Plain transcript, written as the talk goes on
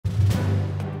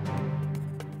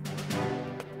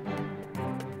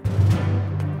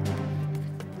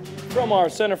From our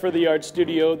Center for the Arts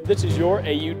studio, this is your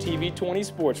AUTV-20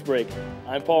 Sports Break.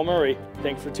 I'm Paul Murray.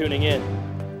 Thanks for tuning in.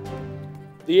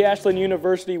 The Ashland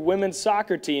University women's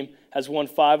soccer team has won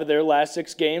 5 of their last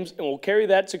 6 games and will carry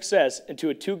that success into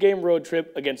a 2-game road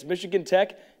trip against Michigan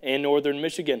Tech and Northern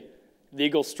Michigan. The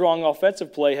Eagles' strong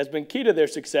offensive play has been key to their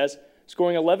success,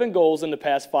 scoring 11 goals in the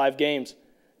past 5 games.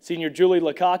 Senior Julie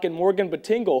Lecoq and Morgan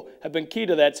Batingle have been key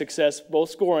to that success,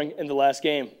 both scoring in the last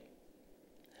game.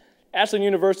 Ashland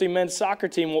University men's soccer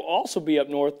team will also be up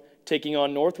north, taking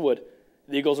on Northwood.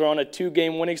 The Eagles are on a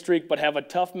 2-game winning streak but have a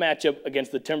tough matchup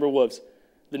against the Timberwolves.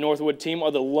 The Northwood team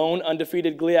are the lone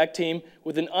undefeated GLIAC team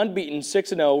with an unbeaten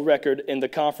 6-0 record in the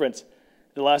conference.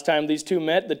 The last time these two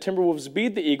met, the Timberwolves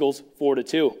beat the Eagles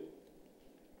 4-2.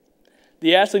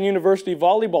 The Ashland University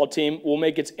volleyball team will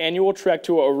make its annual trek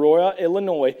to Aurora,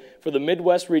 Illinois for the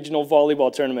Midwest Regional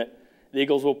Volleyball Tournament. The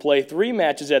Eagles will play 3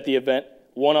 matches at the event,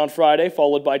 1 on Friday,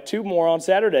 followed by 2 more on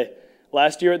Saturday.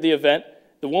 Last year at the event,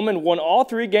 the women won all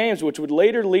 3 games, which would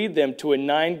later lead them to a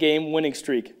 9-game winning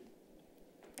streak.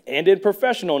 And in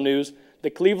professional news, the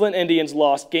Cleveland Indians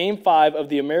lost Game 5 of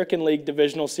the American League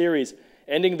Divisional Series,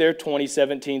 ending their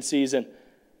 2017 season.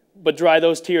 But dry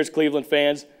those tears, Cleveland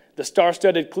fans. The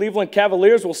star-studded Cleveland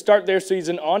Cavaliers will start their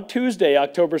season on Tuesday,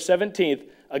 October 17th,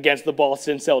 against the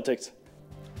Boston Celtics.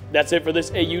 That's it for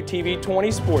this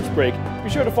AUTV-20 Sports Break. Be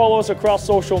sure to follow us across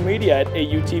social media at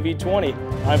AUTV-20.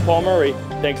 I'm Paul Murray.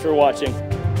 Thanks for watching.